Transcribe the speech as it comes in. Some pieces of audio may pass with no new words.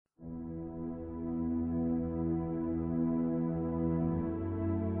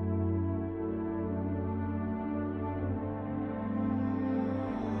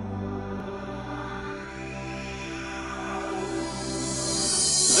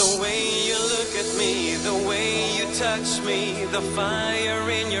me, the way you touch me, the fire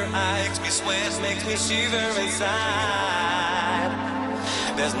in your eyes makes me sweat, makes me shiver inside.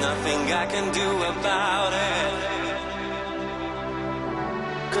 There's nothing I can do about it,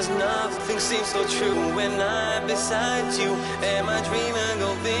 'cause nothing seems so true when I'm beside you. Am I dreaming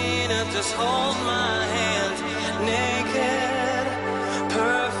of Venus? Just hold my hand. Naked,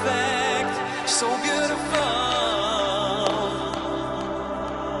 perfect, so beautiful.